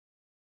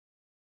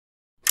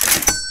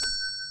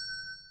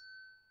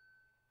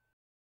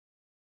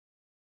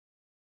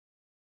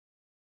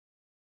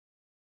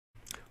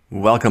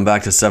Welcome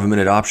back to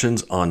 7-Minute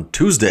Options on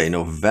Tuesday,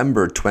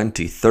 November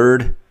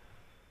 23rd.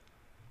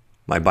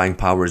 My buying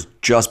power is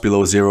just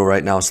below zero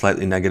right now,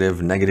 slightly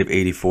negative, negative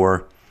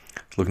 84.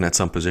 Looking at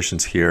some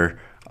positions here.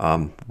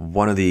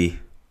 One of the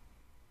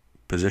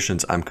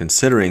positions I'm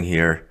considering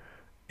here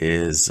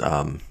is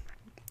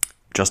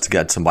just to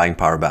get some buying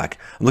power back.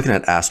 I'm looking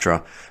at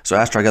ASTR. So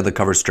ASTR, I got the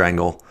cover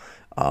strangle.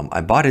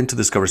 I bought into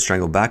this cover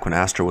strangle back when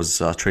ASTR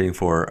was trading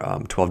for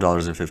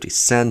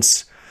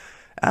 $12.50.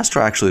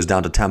 ASTR actually is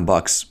down to 10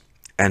 bucks.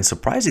 And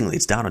surprisingly,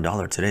 it's down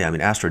 $1 today. I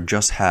mean, ASTR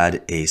just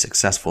had a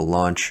successful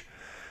launch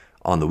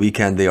on the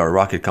weekend. They are a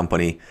rocket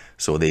company,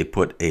 so they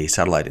put a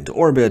satellite into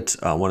orbit.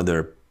 One of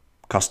their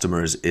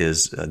customers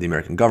is the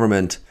American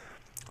government,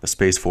 the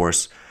Space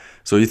Force.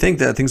 So you think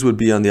that things would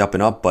be on the up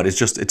and up, but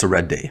it's a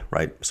red day,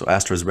 right? So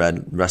ASTR is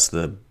red. Rest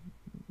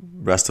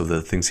of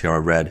the things here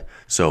are red.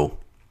 So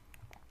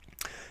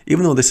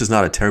even though this is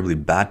not a terribly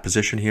bad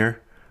position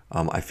here,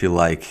 I feel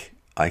like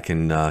I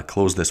can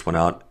close this one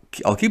out.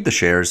 I'll keep the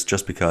shares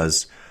just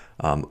because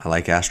I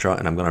like ASTR,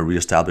 and I'm going to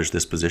reestablish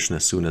this position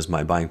as soon as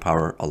my buying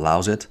power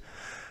allows it.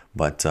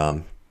 But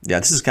yeah,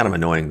 this is kind of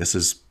annoying.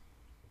 These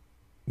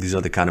are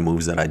the kind of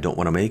moves that I don't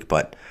want to make,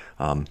 but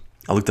I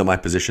looked at my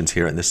positions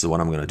here, and this is what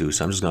I'm going to do.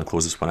 So I'm just going to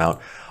close this one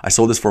out. I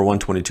sold this for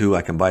 122.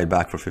 I can buy it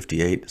back for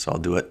 58, so I'll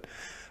do it.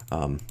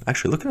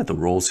 Actually, looking at the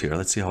rolls here,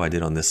 let's see how I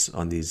did on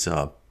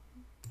ASTR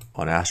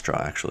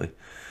actually.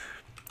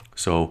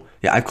 So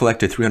yeah, I've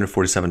collected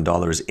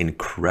 $347 in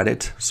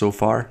credit so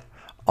far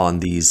on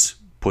these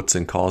puts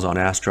and calls on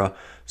ASTR.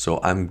 So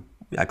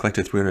I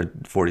collected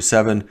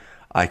 347.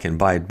 I can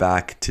buy it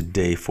back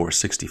today for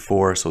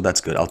 64. So that's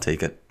good. I'll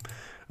take it.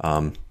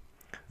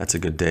 That's a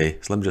good day.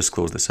 So let me just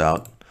close this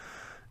out.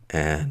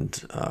 And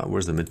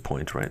where's the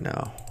midpoint right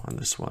now on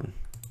this one?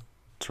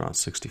 It's around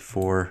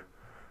 64.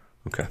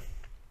 Okay.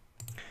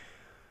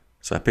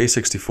 So I pay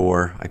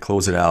 64, I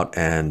close it out,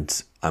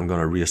 and I'm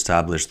going to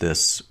reestablish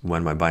this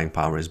when my buying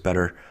power is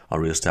better. I'll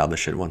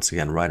reestablish it once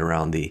again right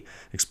around the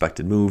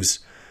expected moves,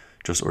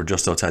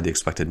 just outside the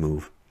expected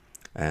move.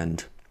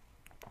 And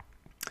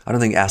I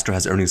don't think ASTR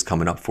has earnings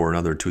coming up for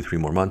another 2-3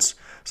 more months.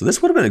 So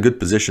this would have been a good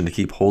position to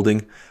keep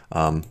holding,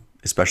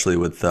 especially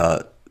with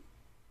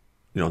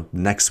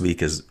next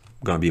week is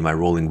going to be my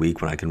rolling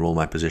week when I can roll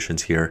my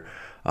positions here.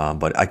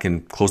 But I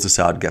can close this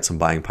out, get some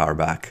buying power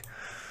back.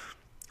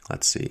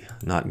 Let's see,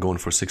 not going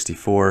for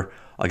 64.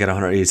 I'll get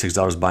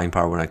 $186 buying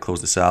power when I close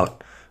this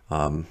out.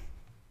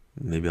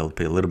 Maybe I'll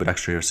pay a little bit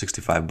extra here,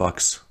 65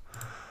 bucks.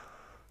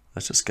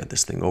 Let's just get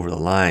this thing over the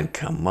line.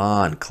 Come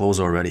on, close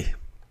already.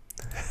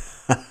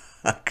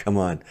 Come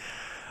on.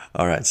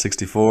 All right,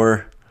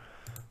 64.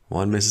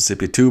 1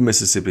 Mississippi, 2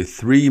 Mississippi,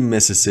 3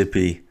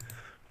 Mississippi.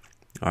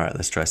 All right,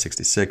 let's try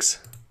 66.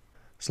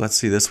 So let's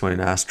see this one in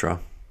ASTR.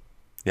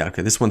 Yeah,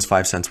 okay, this one's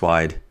 5 cents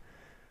wide.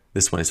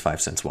 This one is 5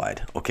 cents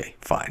wide. Okay,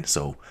 fine.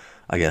 So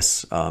I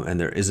guess, and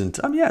there isn't,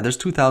 yeah, there's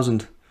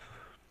 2,000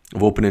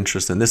 of open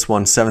interest in this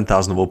one,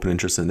 7,000 of open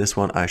interest in this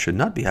one. I should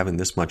not be having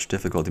this much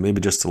difficulty. Maybe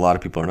just a lot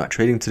of people are not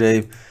trading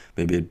today.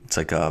 Maybe it's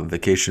like a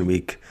vacation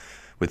week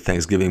with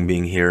Thanksgiving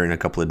being here in a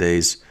couple of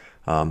days.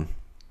 Wow,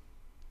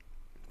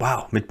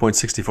 midpoint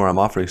 64, I'm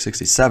offering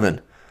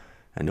 67,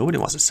 and nobody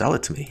wants to sell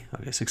it to me.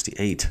 Okay,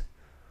 68.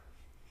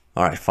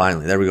 All right,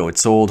 finally, there we go.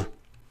 It's sold.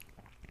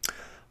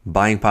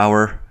 Buying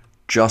power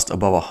just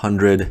above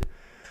 100.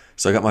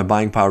 So I got my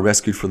buying power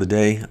rescued for the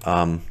day.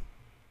 Yeah,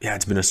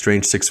 it's been a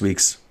strange 6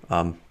 weeks.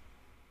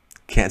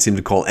 Can't seem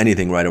to call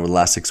anything right over the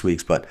last 6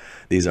 weeks, but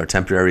these are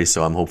temporary,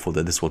 so I'm hopeful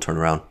that this will turn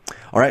around.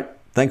 All right,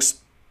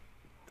 thanks.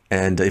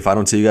 And if I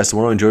don't see you guys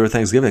tomorrow, enjoy your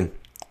Thanksgiving.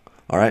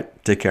 All right,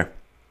 take care.